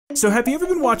So have you ever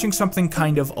been watching something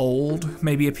kind of old,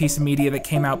 maybe a piece of media that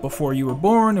came out before you were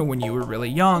born or when you were really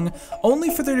young, only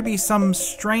for there to be some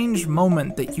strange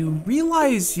moment that you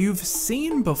realize you've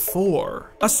seen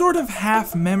before? A sort of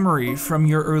half memory from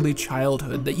your early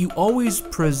childhood that you always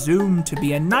presumed to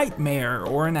be a nightmare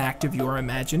or an act of your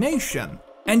imagination.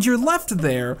 And you're left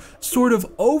there, sort of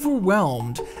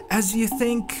overwhelmed, as you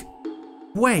think,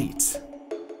 wait,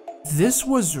 this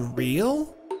was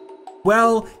real?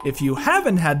 Well, if you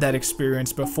haven't had that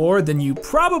experience before, then you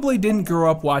probably didn't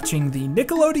grow up watching the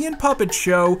Nickelodeon puppet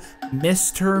show,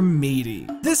 Mr. Meaty.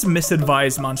 This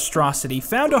misadvised monstrosity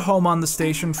found a home on the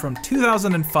station from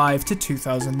 2005 to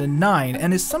 2009,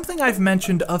 and is something I've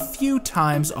mentioned a few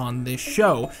times on this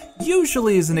show,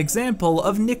 usually as an example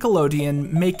of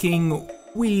Nickelodeon making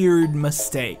weird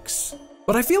mistakes.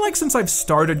 But I feel like since I've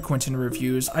started Quinton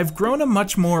Reviews, I've grown a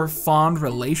much more fond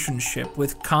relationship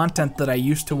with content that I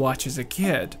used to watch as a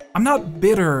kid. I'm not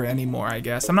bitter anymore, I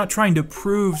guess. I'm not trying to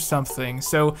prove something,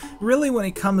 so really when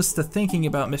it comes to thinking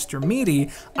about Mr. Meaty,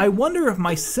 I wonder if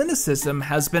my cynicism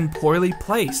has been poorly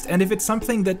placed and if it's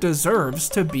something that deserves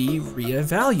to be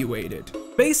reevaluated.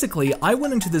 Basically, I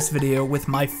went into this video with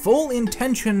my full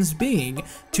intentions being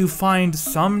to find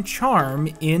some charm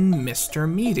in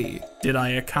Mr. Meaty. Did I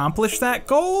accomplish that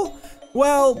goal?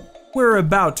 Well, we're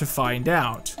about to find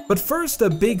out. But first, a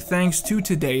big thanks to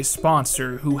today's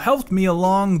sponsor who helped me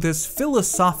along this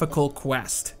philosophical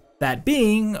quest. That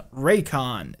being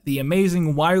Raycon, the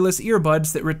amazing wireless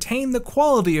earbuds that retain the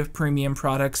quality of premium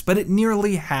products but at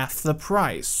nearly half the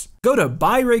price. Go to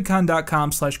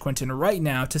buyraycon.com/Quinton right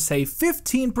now to save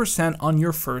 15% on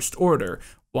your first order.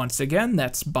 Once again,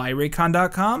 that's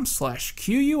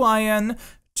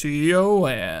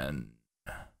buyraycon.com/QUINTON.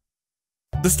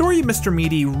 The story of Mr.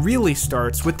 Meaty really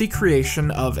starts with the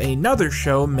creation of another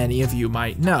show many of you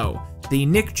might know, the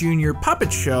Nick Jr.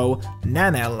 puppet show,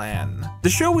 Nanalan. The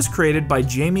show was created by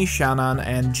Jamie Shannon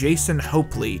and Jason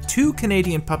Hopley, two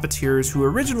Canadian puppeteers who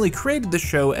originally created the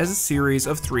show as a series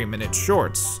of 3-minute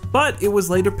shorts, but it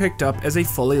was later picked up as a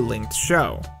fully linked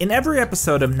show. In every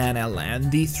episode of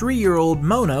Nanalan, the 3-year-old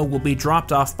Mona will be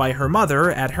dropped off by her mother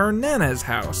at her Nana's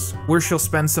house, where she'll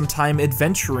spend some time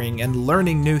adventuring and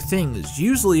learning new things,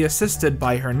 usually assisted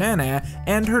by her Nana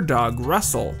and her dog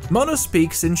Russell. Mona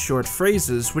speaks in short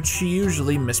phrases, which she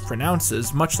usually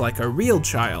mispronounces, much like a real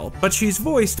child, but she's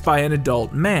voiced by an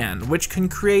adult man, which can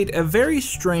create a very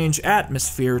strange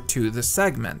atmosphere to the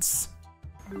segments.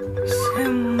 You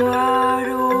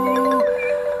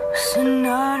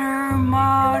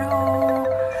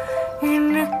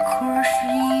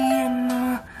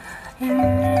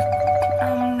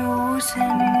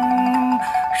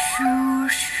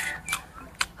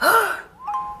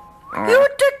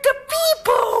took the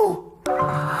people!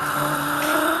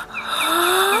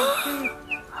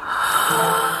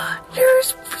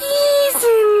 There's bees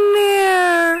in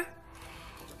there!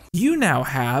 You now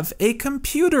have a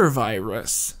computer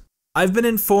virus. I've been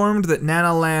informed that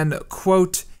Nanalan,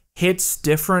 quote, hits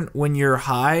different when you're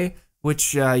high,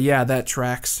 which, yeah, that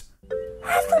tracks.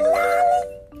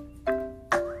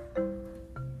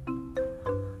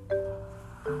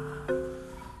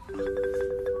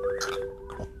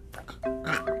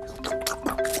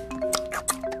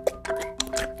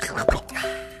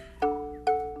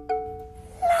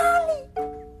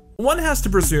 One has to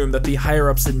presume that the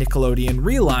higher-ups at Nickelodeon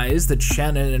realized that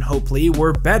Shannon and Hopley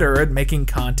were better at making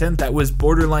content that was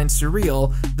borderline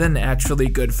surreal than actually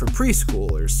good for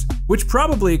preschoolers, which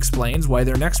probably explains why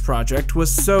their next project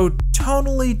was so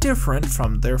tonally different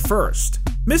from their first.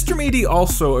 Mr. Meaty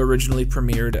also originally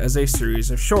premiered as a series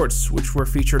of shorts, which were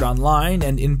featured online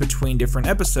and in between different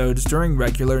episodes during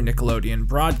regular Nickelodeon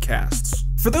broadcasts.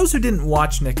 For those who didn't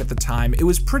watch Nick at the time, it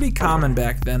was pretty common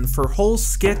back then for whole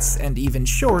skits and even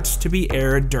shorts to be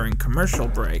aired during commercial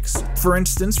breaks. For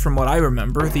instance, from what I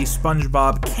remember, the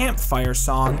Spongebob Campfire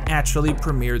song actually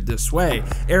premiered this way,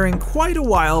 airing quite a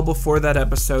while before that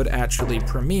episode actually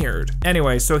premiered.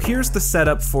 Anyway, so here's the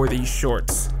setup for these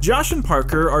shorts. Josh and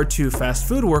Parker are two fast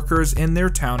food workers in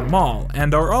their town mall,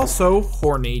 and are also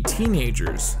horny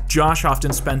teenagers. Josh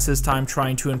often spends his time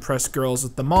trying to impress girls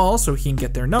at the mall so he can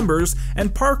get their numbers,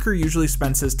 and Parker usually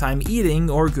spends his time eating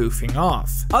or goofing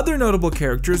off. Other notable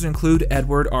characters include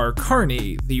Edward R.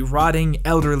 Carney, the rotting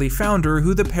elderly founder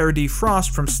who the pair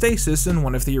defrost from stasis in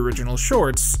one of the original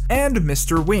shorts, and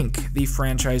Mr. Wink, the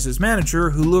franchise's manager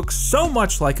who looks so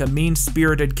much like a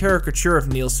mean-spirited caricature of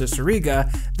Neil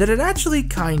Cicierega that it actually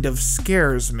kind of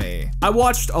scares me. I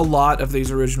watched a lot of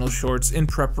these original shorts in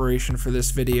preparation for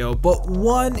this video, but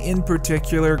one in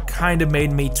particular kind of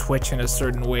made me twitch in a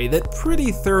certain way that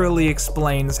pretty thoroughly explains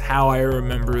how I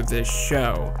remember this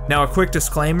show. Now, a quick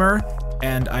disclaimer,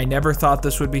 and I never thought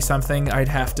this would be something I'd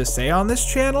have to say on this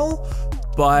channel,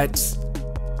 but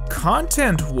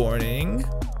content warning,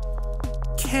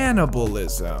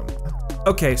 cannibalism.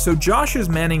 Okay, so Josh is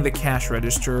manning the cash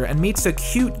register and meets a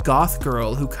cute goth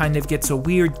girl who kind of gets a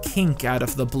weird kink out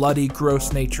of the bloody,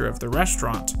 gross nature of the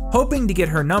restaurant. Hoping to get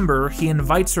her number, he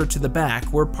invites her to the back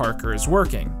where Parker is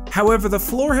working. However, the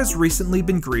floor has recently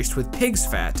been greased with pig's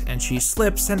fat, and she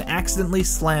slips and accidentally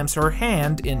slams her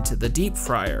hand into the deep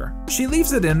fryer. She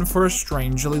leaves it in for a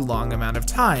strangely long amount of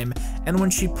time, and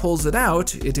when she pulls it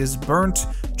out, it is burnt,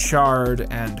 charred,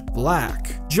 and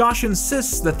black. Josh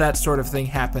insists that that sort of thing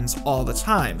happens all the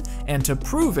time, and to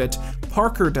prove it,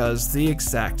 Parker does the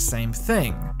exact same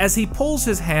thing. As he pulls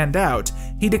his hand out,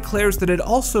 he declares that it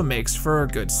also makes for a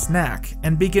good snack,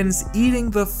 and begins eating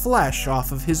the flesh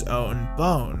off of his own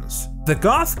bones. The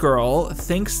goth girl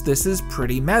thinks this is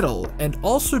pretty metal, and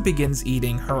also begins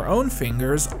eating her own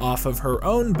fingers off of her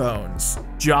own bones.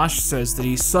 Josh says that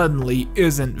he suddenly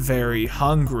isn't very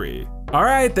hungry.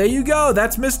 Alright, there you go,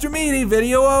 that's Mr. Meaty,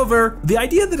 video over. The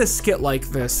idea that a skit like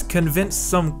this convinced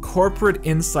some corporate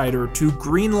insider to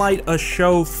greenlight a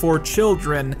show for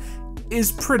children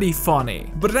is pretty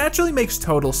funny, but it actually makes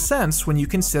total sense when you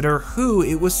consider who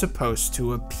it was supposed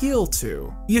to appeal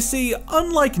to. You see,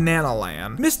 unlike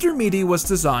Nanaland, Mr. Meaty was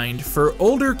designed for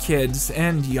older kids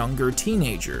and younger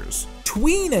teenagers.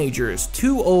 Tweenagers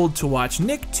too old to watch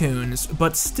Nicktoons,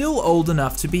 but still old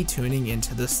enough to be tuning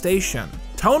into the station.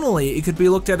 Tonally, it could be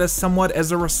looked at as somewhat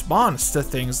as a response to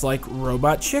things like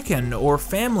Robot Chicken or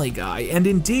Family Guy, and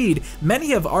indeed, many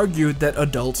have argued that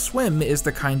Adult Swim is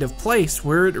the kind of place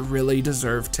where it really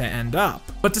deserved to end up.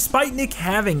 But despite Nick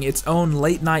having its own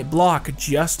late-night block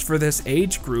just for this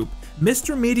age group,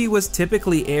 Mr. Meaty was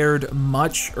typically aired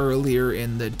much earlier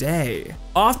in the day,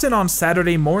 often on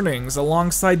Saturday mornings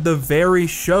alongside the very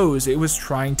shows it was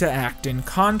trying to act in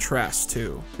contrast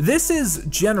to. This is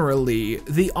generally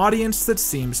the audience that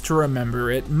seems to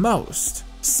remember it most.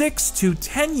 6 to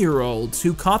 10-year-olds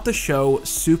who caught the show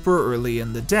super early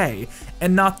in the day,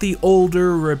 and not the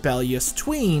older, rebellious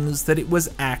tweens that it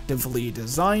was actively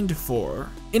designed for.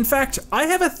 In fact, I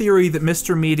have a theory that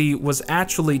Mr. Meaty was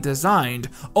actually designed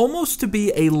almost to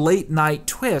be a late-night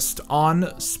twist on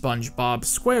Spongebob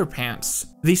Squarepants,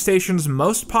 the station's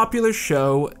most popular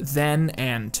show then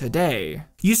and today.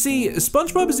 You see,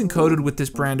 SpongeBob is encoded with this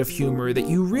brand of humor that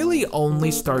you really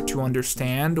only start to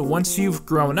understand once you've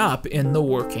grown up in the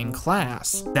working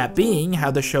class. That being how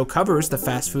the show covers the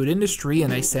fast food industry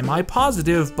in a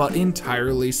semi-positive but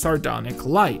entirely sardonic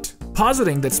light,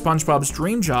 positing that SpongeBob's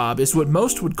dream job is what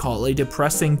most would call a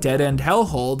depressing dead-end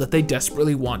hellhole that they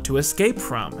desperately want to escape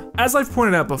from. As I've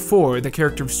pointed out before, the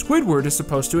character of Squidward is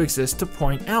supposed to exist to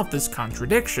point out this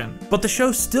contradiction, but the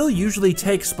show still usually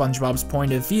takes SpongeBob's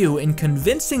point of view in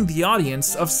convincing the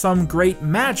audience of some great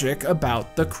magic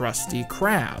about the Krusty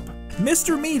Krab.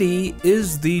 Mr. Meaty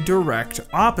is the direct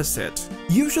opposite,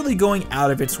 usually going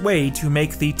out of its way to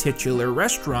make the titular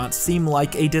restaurant seem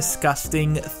like a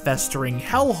disgusting, festering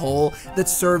hellhole that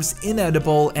serves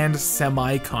inedible and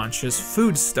semi-conscious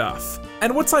foodstuff.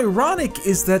 And what's ironic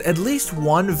is that at least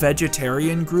one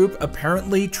vegetarian group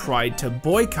apparently tried to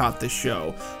boycott the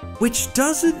show, which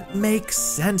doesn't make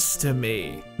sense to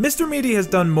me. Mr. Meaty has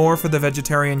done more for the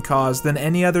vegetarian cause than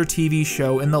any other TV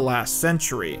show in the last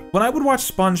century. When I would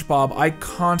watch SpongeBob, I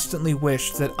constantly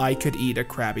wished that I could eat a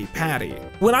Krabby Patty.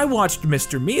 When I watched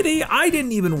Mr. Meaty, I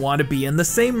didn't even want to be in the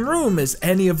same room as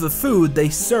any of the food they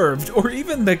served, or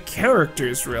even the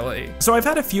characters, really. So I've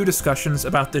had a few discussions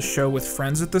about this show with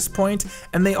friends at this point,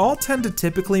 and they all tend to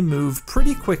typically move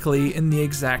pretty quickly in the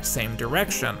exact same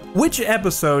direction. Which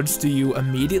episodes do you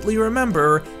immediately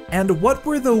remember, and what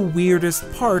were the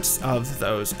weirdest parts of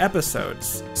those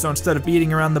episodes? So instead of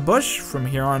beating around the bush, from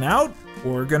here on out,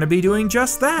 we're gonna be doing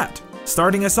just that.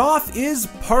 Starting us off is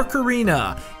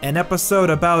Parkerina, an episode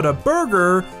about a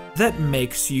burger that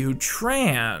makes you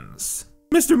trans.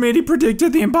 Mr. Meaty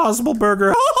predicted the impossible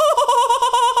burger.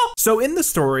 So in the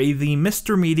story, the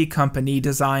Mr. Meaty company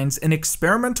designs an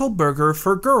experimental burger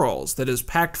for girls that is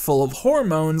packed full of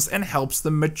hormones and helps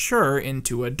them mature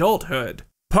into adulthood.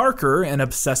 Parker, an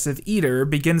obsessive eater,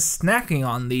 begins snacking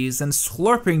on these and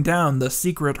slurping down the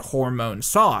secret hormone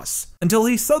sauce, until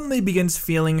he suddenly begins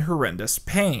feeling horrendous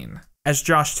pain. As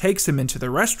Josh takes him into the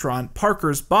restaurant,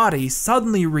 Parker's body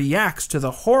suddenly reacts to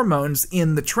the hormones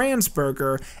in the trans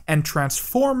burger and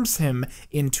transforms him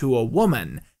into a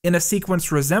woman, in a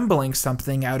sequence resembling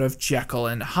something out of Jekyll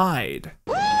and Hyde.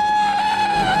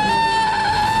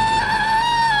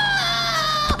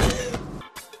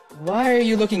 Why are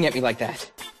you looking at me like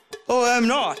that? Oh, I'm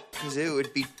not, because it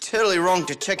would be totally wrong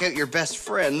to check out your best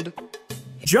friend.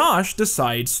 Josh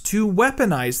decides to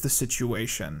weaponize the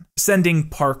situation, sending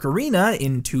Parkerina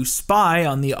in to spy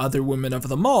on the other women of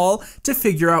the mall to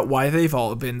figure out why they've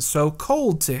all been so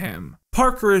cold to him.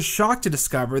 Parker is shocked to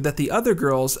discover that the other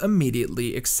girls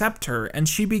immediately accept her, and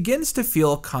she begins to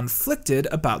feel conflicted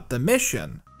about the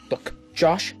mission. Look,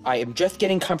 Josh, I am just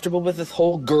getting comfortable with this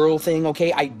whole girl thing,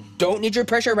 okay? I don't need your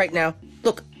pressure right now.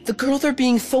 Look, the girls are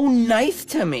being so nice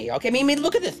to me, okay? I mean,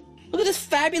 look at this. Look at this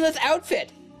fabulous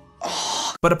outfit.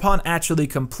 But upon actually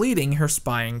completing her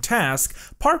spying task,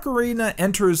 Parkerina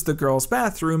enters the girls'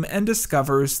 bathroom and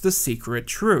discovers the secret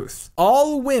truth.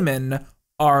 All women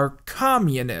are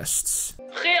communists.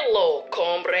 Hello,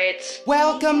 comrades.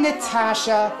 Welcome,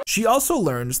 Natasha. She also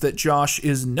learns that Josh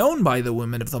is known by the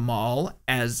women of the mall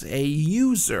as a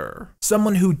user,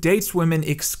 someone who dates women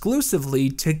exclusively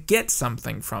to get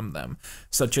something from them,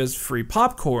 such as free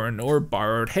popcorn or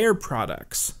borrowed hair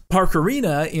products.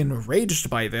 Parkerina, enraged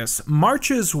by this,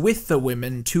 marches with the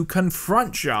women to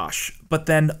confront Josh, but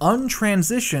then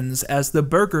untransitions as the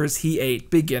burgers he ate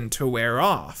begin to wear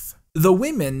off. The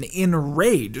women,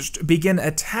 enraged, begin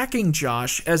attacking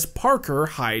Josh as Parker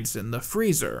hides in the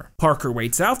freezer. Parker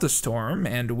waits out the storm,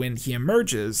 and when he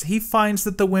emerges, he finds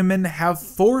that the women have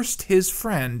forced his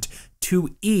friend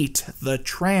to eat the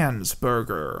trans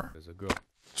burger.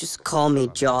 Just call me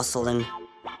Jocelyn.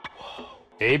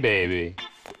 Hey, baby.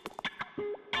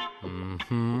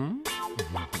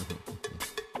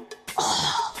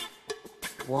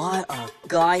 Why are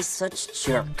guys such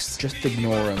jerks? Just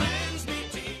ignore him.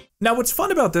 Now, what's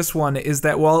fun about this one is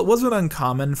that while it wasn't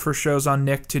uncommon for shows on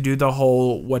Nick to do the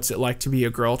whole what's it like to be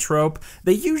a girl trope,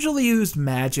 they usually used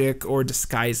magic or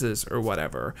disguises or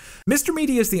whatever. Mr.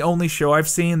 Meaty is the only show I've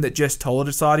seen that just told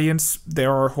its audience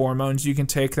there are hormones you can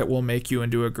take that will make you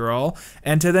into a girl,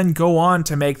 and to then go on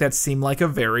to make that seem like a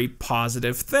very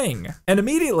positive thing. And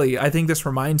immediately, I think this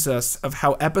reminds us of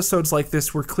how episodes like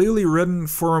this were clearly written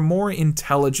for a more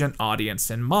intelligent audience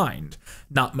in mind.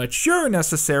 Not mature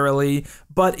necessarily,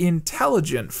 but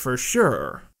intelligent for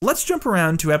sure. Let's jump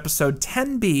around to episode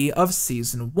 10B of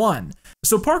season 1.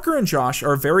 So Parker and Josh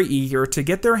are very eager to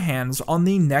get their hands on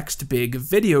the next big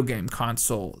video game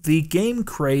console, the Game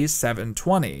Craze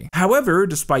 720. However,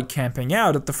 despite camping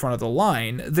out at the front of the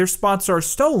line, their spots are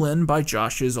stolen by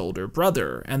Josh's older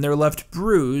brother, and they're left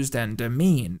bruised and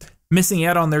demeaned. Missing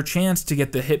out on their chance to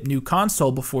get the hip new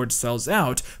console before it sells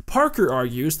out, Parker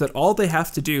argues that all they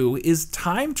have to do is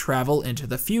time travel into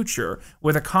the future,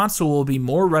 where the console will be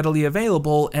more readily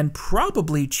available and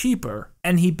probably cheaper,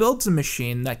 and he builds a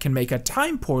machine that can make a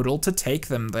time portal to take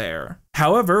them there.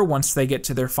 However, once they get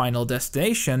to their final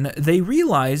destination, they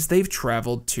realize they've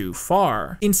traveled too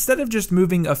far. Instead of just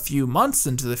moving a few months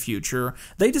into the future,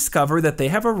 they discover that they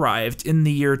have arrived in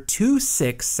the year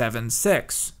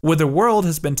 2676, where the world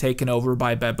has been taken over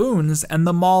by baboons and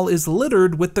the mall is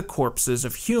littered with the corpses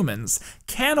of humans,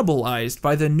 cannibalized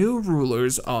by the new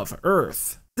rulers of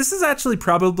Earth. This is actually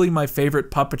probably my favorite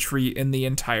puppetry in the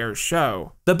entire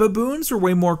show. The baboons are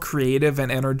way more creative and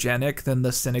energetic than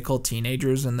the cynical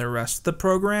teenagers in the rest of the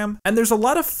program, and there's a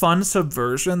lot of fun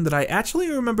subversion that I actually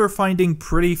remember finding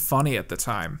pretty funny at the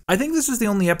time. I think this is the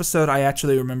only episode I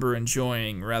actually remember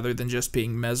enjoying rather than just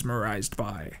being mesmerized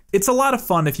by. It's a lot of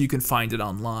fun if you can find it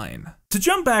online. To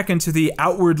jump back into the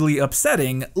outwardly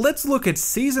upsetting, let's look at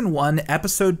season 1,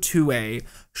 episode 2A,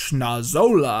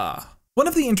 Schnazola. One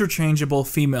of the interchangeable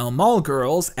female mall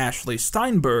girls, Ashley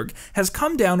Steinberg, has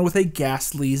come down with a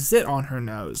ghastly zit on her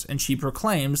nose, and she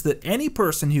proclaims that any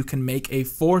person who can make a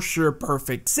for sure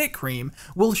perfect zit cream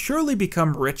will surely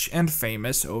become rich and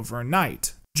famous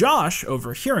overnight. Josh,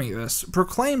 overhearing this,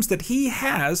 proclaims that he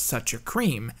has such a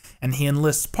cream, and he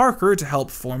enlists Parker to help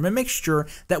form a mixture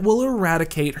that will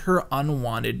eradicate her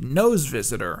unwanted nose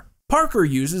visitor. Parker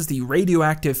uses the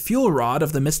radioactive fuel rod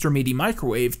of the Mr. Meaty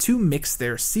microwave to mix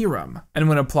their serum, and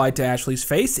when applied to Ashley's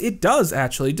face, it does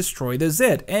actually destroy the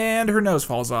zit, and her nose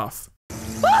falls off.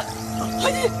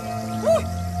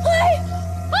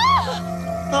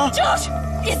 Josh,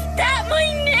 is that my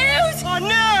nose? Oh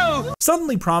no!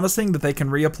 Suddenly promising that they can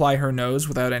reapply her nose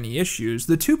without any issues,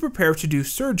 the two prepare to do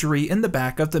surgery in the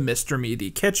back of the Mr.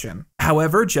 Meaty kitchen.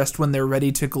 However, just when they're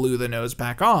ready to glue the nose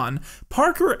back on,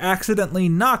 Parker accidentally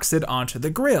knocks it onto the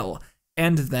grill,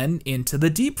 and then into the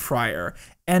deep fryer,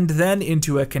 and then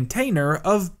into a container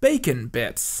of bacon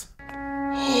bits.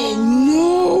 Oh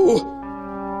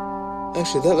no!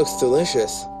 Actually, that looks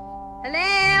delicious. Hello?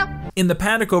 In the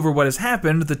panic over what has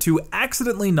happened, the two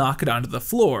accidentally knock it onto the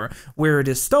floor, where it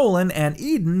is stolen and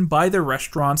eaten by the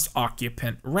restaurant's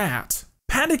occupant rat.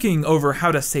 Panicking over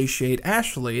how to satiate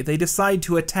Ashley, they decide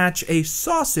to attach a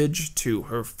sausage to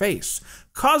her face,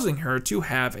 causing her to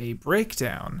have a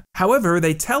breakdown. However,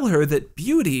 they tell her that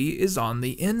beauty is on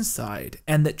the inside,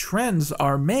 and that trends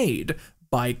are made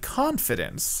by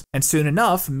confidence. And soon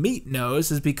enough, Meat Nose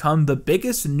has become the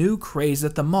biggest new craze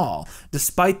at the mall,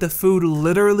 despite the food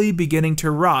literally beginning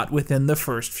to rot within the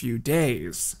first few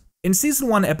days. In Season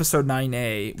 1, Episode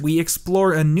 9A, we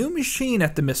explore a new machine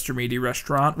at the Mr. Meaty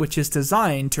restaurant which is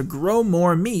designed to grow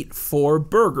more meat for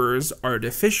burgers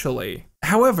artificially.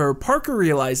 However, Parker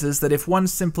realizes that if one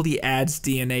simply adds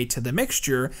DNA to the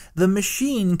mixture, the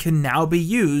machine can now be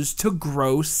used to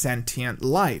grow sentient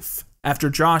life.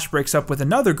 After Josh breaks up with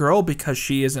another girl because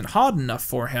she isn't hot enough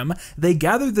for him, they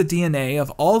gather the DNA of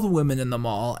all the women in the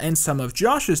mall and some of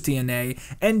Josh's DNA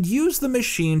and use the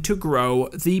machine to grow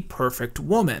the perfect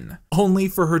woman, only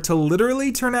for her to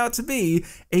literally turn out to be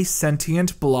a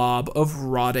sentient blob of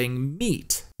rotting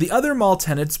meat. The other mall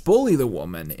tenants bully the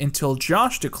woman until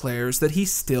Josh declares that he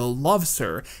still loves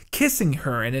her, kissing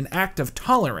her in an act of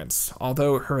tolerance,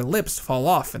 although her lips fall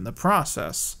off in the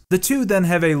process. The two then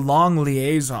have a long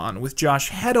liaison with Josh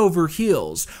head over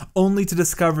heels, only to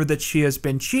discover that she has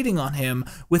been cheating on him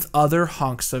with other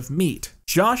hunks of meat.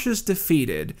 Josh is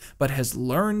defeated, but has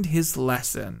learned his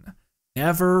lesson.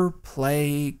 Never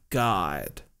play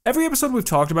God. Every episode we've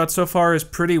talked about so far is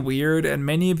pretty weird, and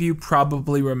many of you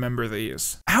probably remember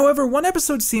these. However, one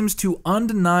episode seems to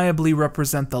undeniably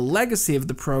represent the legacy of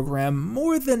the program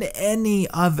more than any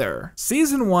other.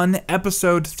 Season 1,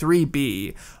 Episode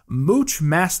 3B, Mooch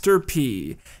Master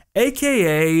P,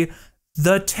 aka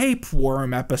the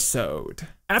Tapeworm episode.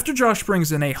 After Josh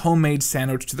brings in a homemade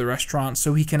sandwich to the restaurant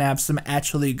so he can have some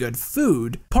actually good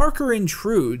food, Parker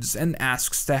intrudes and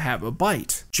asks to have a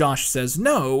bite. Josh says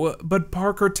no, but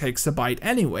Parker takes a bite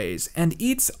anyways and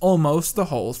eats almost the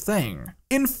whole thing.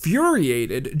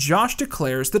 Infuriated, Josh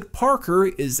declares that Parker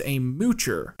is a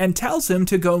moocher and tells him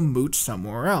to go mooch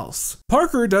somewhere else.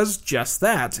 Parker does just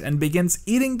that and begins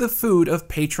eating the food of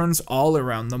patrons all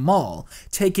around the mall,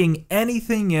 taking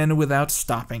anything in without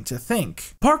stopping to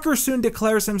think. Parker soon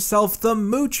declares himself the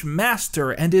mooch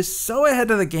master and is so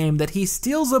ahead of the game that he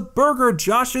steals a burger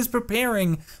Josh is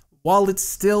preparing while it's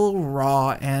still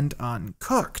raw and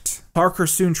uncooked. Parker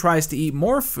soon tries to eat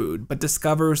more food, but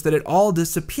discovers that it all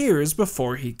disappears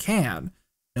before he can.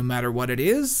 No matter what it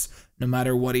is, no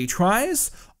matter what he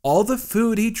tries, all the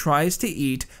food he tries to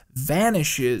eat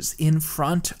vanishes in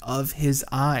front of his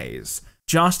eyes.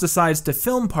 Josh decides to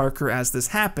film Parker as this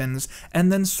happens,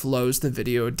 and then slows the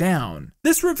video down.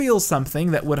 This reveals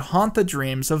something that would haunt the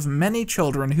dreams of many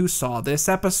children who saw this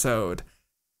episode.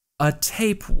 A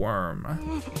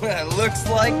tapeworm. It looks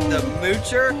like the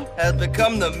moocher has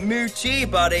become the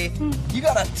moochie, buddy. You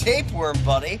got a tapeworm,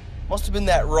 buddy. Must have been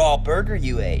that raw burger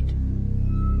you ate.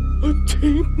 A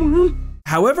tapeworm?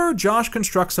 However, Josh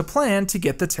constructs a plan to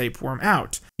get the tapeworm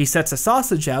out. He sets a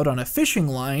sausage out on a fishing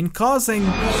line,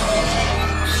 causing...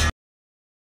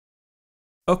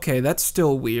 Okay, that's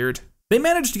still weird. They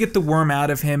manage to get the worm out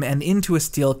of him and into a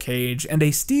steel cage, and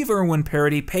a Steve Irwin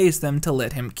parody pays them to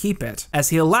let him keep it,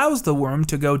 as he allows the worm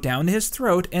to go down his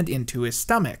throat and into his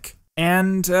stomach.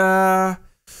 And,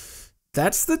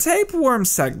 that's the tapeworm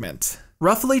segment.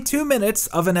 Roughly 2 minutes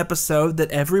of an episode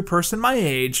that every person my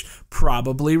age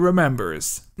probably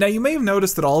remembers. Now, you may have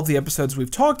noticed that all of the episodes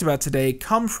we've talked about today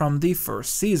come from the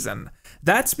first season.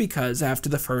 That's because after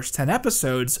the first 10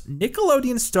 episodes,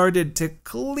 Nickelodeon started to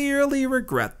clearly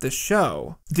regret the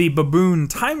show. The Baboon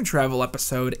time travel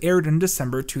episode aired in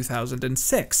December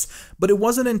 2006, but it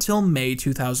wasn't until May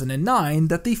 2009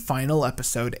 that the final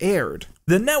episode aired.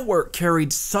 The network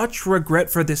carried such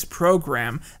regret for this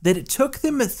program that it took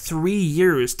them 3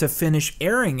 years to finish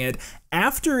airing it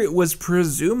after it was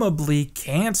presumably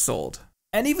cancelled.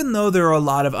 And even though there are a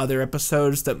lot of other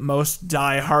episodes that most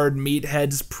die-hard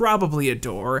meatheads probably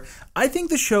adore, I think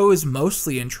the show is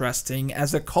mostly interesting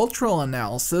as a cultural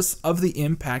analysis of the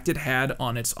impact it had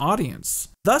on its audience.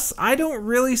 Thus, I don't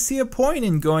really see a point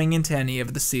in going into any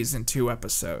of the Season 2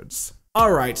 episodes.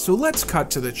 Alright, so let's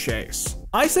cut to the chase.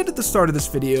 I said at the start of this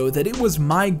video that it was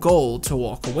my goal to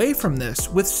walk away from this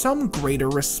with some greater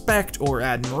respect or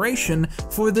admiration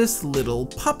for this little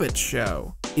puppet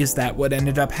show. Is that what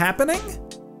ended up happening?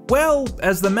 Well,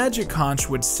 as the Magic Conch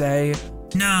would say,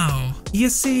 no. You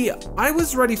see, I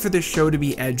was ready for this show to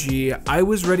be edgy, I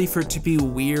was ready for it to be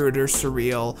weird or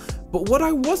surreal, but what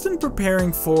I wasn't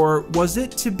preparing for was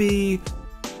it to be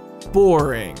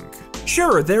boring.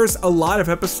 Sure, there's a lot of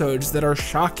episodes that are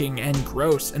shocking and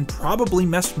gross and probably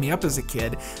messed me up as a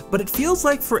kid, but it feels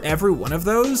like for every one of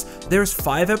those, there's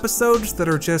 5 episodes that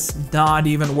are just not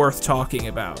even worth talking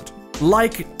about.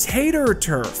 Like Tater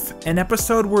Turf, an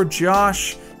episode where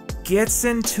Josh gets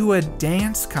into a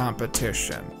dance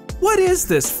competition. What is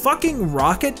this, fucking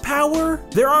rocket power?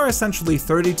 There are essentially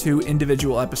 32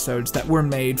 individual episodes that were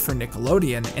made for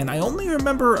Nickelodeon, and I only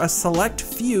remember a select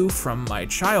few from my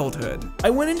childhood. I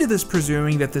went into this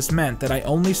presuming that this meant that I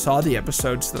only saw the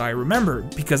episodes that I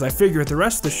remembered, because I figured the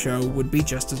rest of the show would be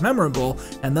just as memorable,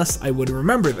 and thus I would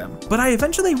remember them. But I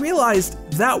eventually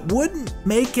realized that wouldn't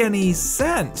make any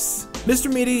sense.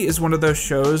 Mr. Meaty is one of those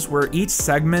shows where each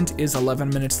segment is 11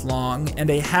 minutes long,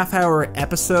 and a half-hour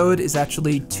episode is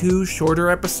actually 2 shorter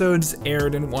episodes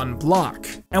aired in one block.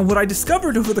 And what I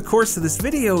discovered over the course of this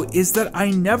video is that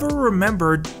I never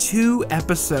remembered 2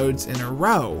 episodes in a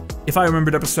row. If I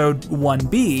remembered episode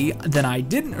 1B, then I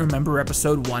didn't remember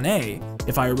episode 1A.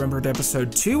 If I remembered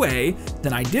episode 2A,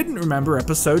 then I didn't remember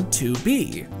episode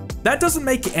 2B. That doesn't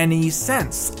make any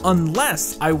sense,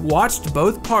 unless I watched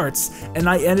both parts and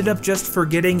I ended up just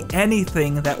forgetting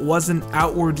anything that wasn't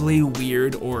outwardly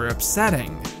weird or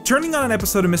upsetting. Turning on an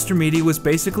episode of Mr. Meaty was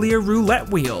basically a roulette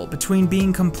wheel between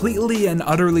being completely and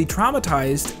utterly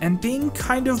traumatized and being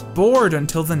kind of bored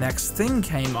until the next thing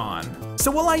came on.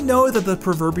 So while I know that the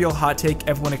proverbial hot take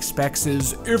everyone expects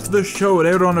is, if the show had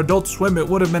aired on Adult Swim it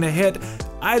would have been a hit,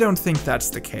 I don't think that's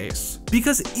the case.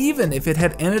 Because even if it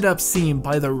had ended up seen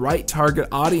by the right target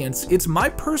audience, it's my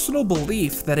personal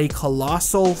belief that a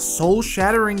colossal,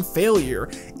 soul-shattering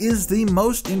failure is the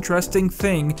most interesting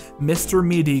thing Mr.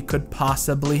 Meaty could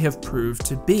possibly have proved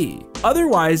to be.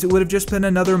 Otherwise, it would have just been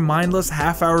another mindless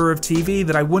half-hour of TV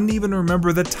that I wouldn't even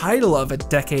remember the title of a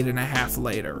decade and a half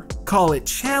later. Call it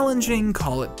challenging,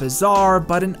 call it bizarre,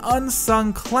 but an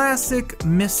unsung classic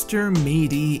Mr.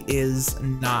 Meaty is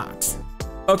not.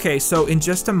 Okay, so in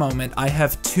just a moment, I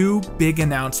have 2 big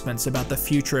announcements about the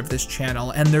future of this channel,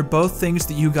 and they're both things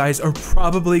that you guys are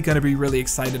probably going to be really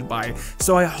excited by,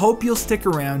 so I hope you'll stick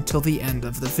around till the end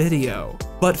of the video.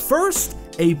 But first,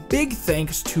 a big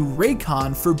thanks to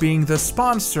Raycon for being the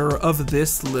sponsor of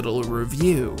this little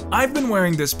review. I've been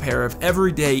wearing this pair of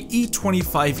everyday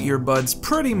E25 earbuds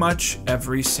pretty much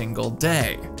every single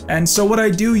day. And so what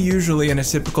I do usually in a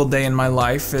typical day in my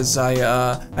life is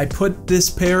I put this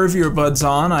pair of earbuds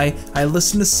on, I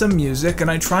listen to some music, and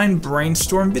I try and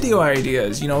brainstorm video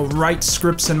ideas, you know, write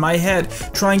scripts in my head,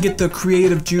 try and get the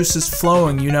creative juices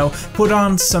flowing, you know, put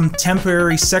on some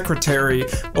Temporary Secretary,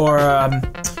 or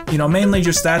you know, mainly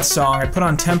just that song. I put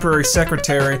on Temporary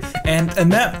Secretary, and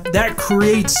that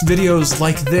creates videos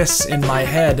like this in my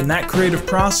head, and that creative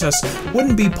process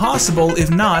wouldn't be possible if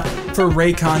not for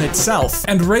Raycon itself.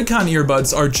 And Raycon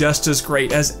earbuds are just as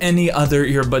great as any other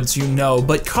earbuds you know,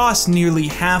 but cost nearly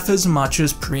half as much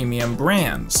as premium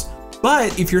brands.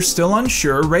 But if you're still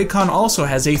unsure, Raycon also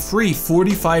has a free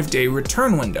 45-day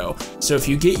return window. So if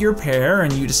you get your pair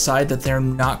and you decide that they're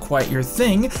not quite your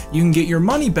thing, you can get your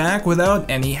money back without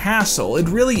any hassle. It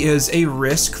really is a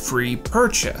risk-free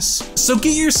purchase. So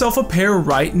get yourself a pair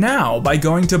right now by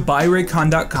going to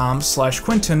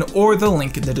buyraycon.com/Quinton or the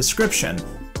link in the description.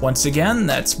 Once again,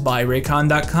 that's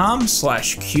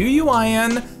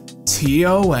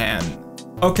buyraycon.com/QUINTON.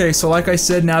 Okay, so like I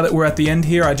said, now that we're at the end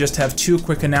here, I just have 2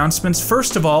 quick announcements.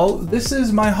 First of all, this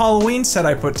is my Halloween set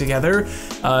I put together.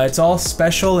 It's all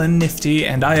special and nifty,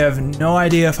 and I have no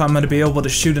idea if I'm going to be able to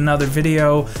shoot another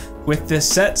video with this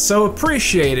set, so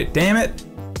appreciate it, damn it.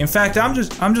 In fact, I'm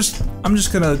just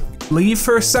gonna leave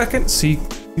for a second so you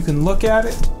can look at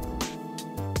it.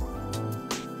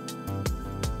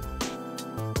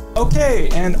 Okay,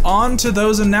 and on to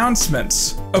those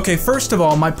announcements. Okay, first of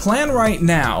all, my plan right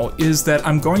now is that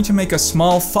I'm going to make a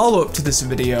small follow-up to this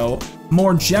video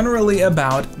more generally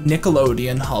about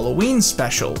Nickelodeon Halloween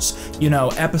specials. You know,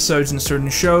 episodes in certain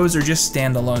shows or just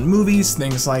standalone movies,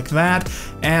 things like that.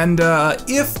 And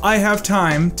if I have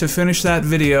time to finish that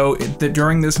video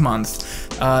during this month,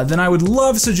 then I would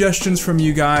love suggestions from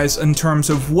you guys in terms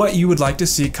of what you would like to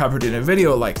see covered in a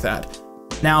video like that.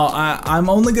 Now, I'm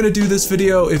only going to do this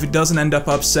video if it doesn't end up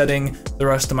upsetting the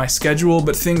rest of my schedule,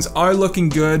 but things are looking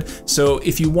good, so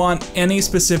if you want any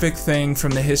specific thing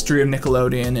from the history of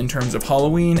Nickelodeon in terms of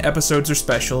Halloween episodes or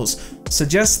specials,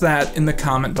 suggest that in the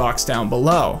comment box down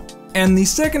below. And the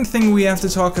second thing we have to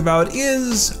talk about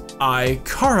is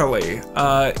iCarly.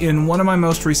 In one of my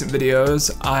most recent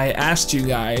videos, I asked you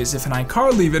guys if an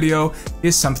iCarly video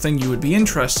is something you would be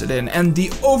interested in, and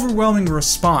the overwhelming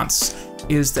response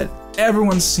is that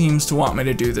everyone seems to want me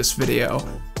to do this video.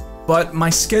 But my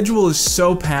schedule is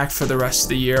so packed for the rest of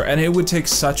the year, and it would take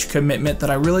such commitment that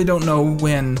I really don't know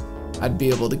when I'd be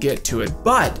able to get to it.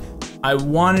 But I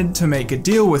wanted to make a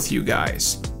deal with you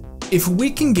guys. If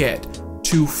we can get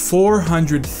to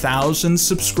 400,000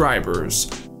 subscribers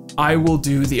I will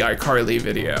do the iCarly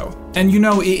video. And you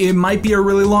know, it might be a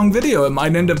really long video. It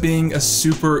might end up being a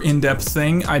super in-depth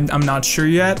thing. I'm not sure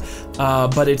yet,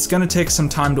 but it's gonna take some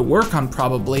time to work on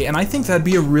probably, and I think that'd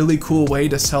be a really cool way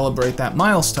to celebrate that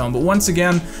milestone. But once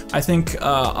again, I think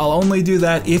I'll only do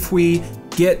that if we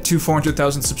get to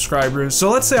 400,000 subscribers. So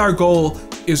let's say our goal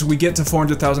is we get to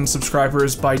 400,000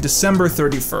 subscribers by December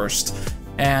 31st.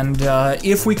 And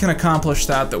if we can accomplish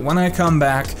that when I come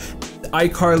back,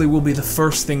 iCarly will be the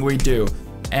first thing we do.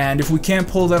 And if we can't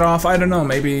pull that off, I don't know,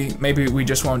 maybe we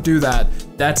just won't do that.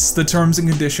 That's the terms and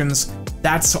conditions.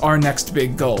 That's our next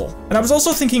big goal. And I was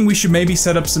also thinking we should maybe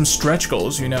set up some stretch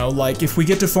goals, you know, like if we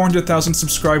get to 400,000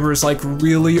 subscribers like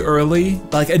really early,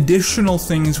 like additional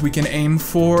things we can aim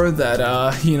for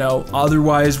that, you know,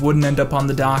 otherwise wouldn't end up on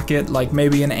the docket, like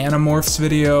maybe an Animorphs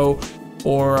video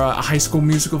or a High School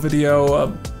Musical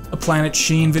video, a Planet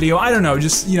Sheen video, I don't know,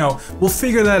 just, you know, we'll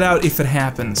figure that out if it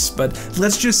happens, but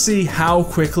let's just see how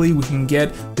quickly we can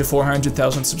get to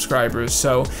 400,000 subscribers.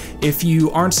 So if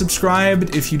you aren't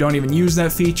subscribed, if you don't even use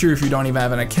that feature, if you don't even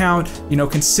have an account, you know,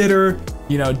 consider,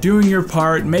 you know, doing your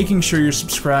part, making sure you're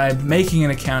subscribed, making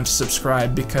an account to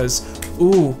subscribe, because,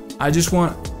 ooh, I just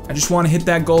want to hit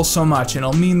that goal so much, and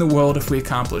it'll mean the world if we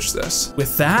accomplish this.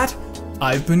 With that,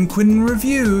 I've been Quinton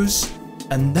Reviews,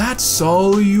 and that's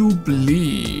all you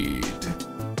bleed.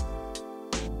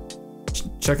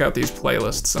 Check out these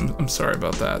playlists. I'm sorry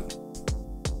about that.